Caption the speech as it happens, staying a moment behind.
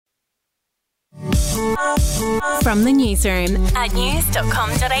From the newsroom at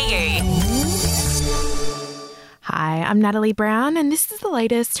news.com.au. Hi, I'm Natalie Brown and this is the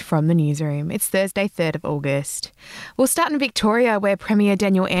latest from the newsroom. It's Thursday, 3rd of August. We'll start in Victoria, where Premier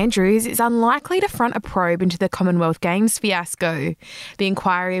Daniel Andrews is unlikely to front a probe into the Commonwealth Games fiasco. The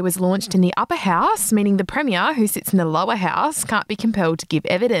inquiry was launched in the upper house, meaning the Premier, who sits in the lower house, can't be compelled to give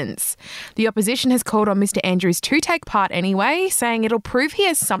evidence. The opposition has called on Mr Andrews to take part anyway, saying it'll prove he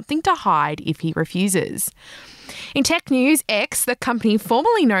has something to hide if he refuses. In tech news, X, the company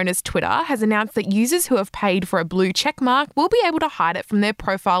formerly known as Twitter, has announced that users who have paid for a blue check mark will be able to hide it from their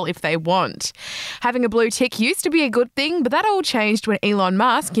profile if they want. Having a blue tick used to be a good thing, but that all changed when Elon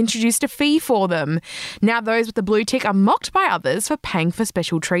Musk introduced a fee for them. Now those with the blue tick are mocked by others for paying for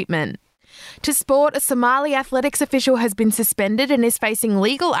special treatment. To sport, a Somali athletics official has been suspended and is facing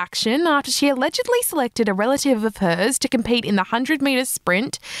legal action after she allegedly selected a relative of hers to compete in the 100-metre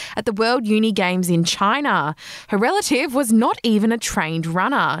sprint at the World Uni Games in China. Her relative was not even a trained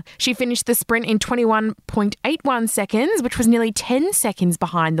runner. She finished the sprint in 21.81 seconds, which was nearly 10 seconds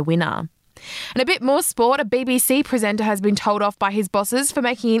behind the winner. And a bit more sport, a BBC presenter has been told off by his bosses for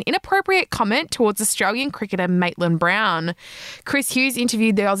making an inappropriate comment towards Australian cricketer Maitland Brown. Chris Hughes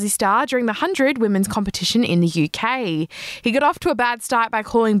interviewed the Aussie star during the 100 women's competition in the UK. He got off to a bad start by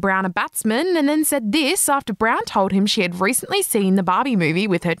calling Brown a batsman and then said this after Brown told him she had recently seen the Barbie movie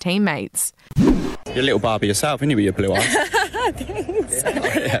with her teammates. You're a little Barbie yourself, ain't you, with your blue eyes? Thanks.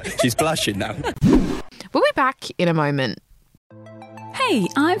 Yeah, she's blushing now. We'll be back in a moment. Hey,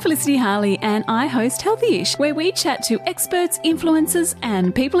 I'm Felicity Harley and I host Healthyish, where we chat to experts, influencers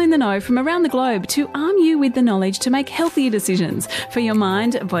and people in the know from around the globe to arm you with the knowledge to make healthier decisions for your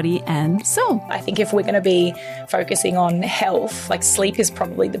mind, body and soul. I think if we're going to be focusing on health, like sleep is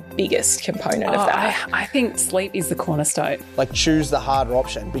probably the biggest component of that. I think sleep is the cornerstone. Like choose the harder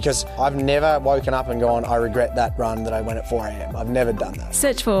option, because I've never woken up and gone, I regret that run that I went at 4 a.m. I've never done that.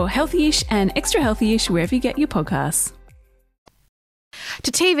 Search for Healthyish and Extra Healthyish wherever you get your podcasts.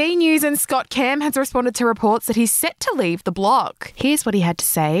 To TV news, and Scott Cam has responded to reports that he's set to leave the block. Here's what he had to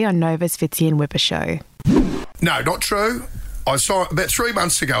say on Nova's Fitzy and Whipper show. No, not true. I saw about 3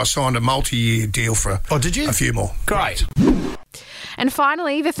 months ago. I signed a multi-year deal for. Oh, did you? A few more. Great. And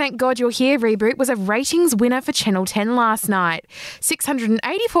finally, the Thank God You're Here reboot was a ratings winner for Channel 10 last night.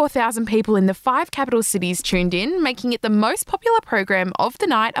 684,000 people in the 5 capital cities tuned in, making it the most popular program of the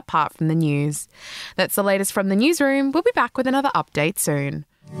night apart from the news. That's the latest from the newsroom. We'll be back with another update soon.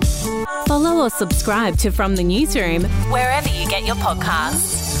 Follow or subscribe to From the Newsroom wherever you get your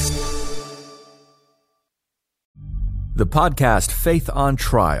podcasts. The podcast Faith on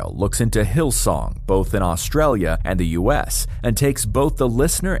Trial looks into Hillsong, both in Australia and the US, and takes both the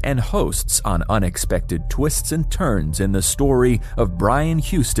listener and hosts on unexpected twists and turns in the story of Brian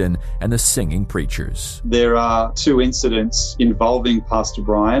Houston and the Singing Preachers. There are 2 incidents involving Pastor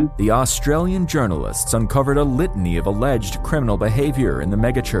Brian. The Australian journalists uncovered a litany of alleged criminal behaviour in the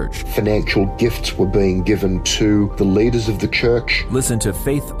megachurch. Financial gifts were being given to the leaders of the church. Listen to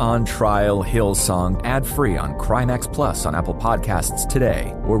Faith on Trial Hillsong ad-free on Crimex Plus on Apple Podcasts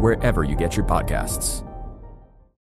today or wherever you get your podcasts.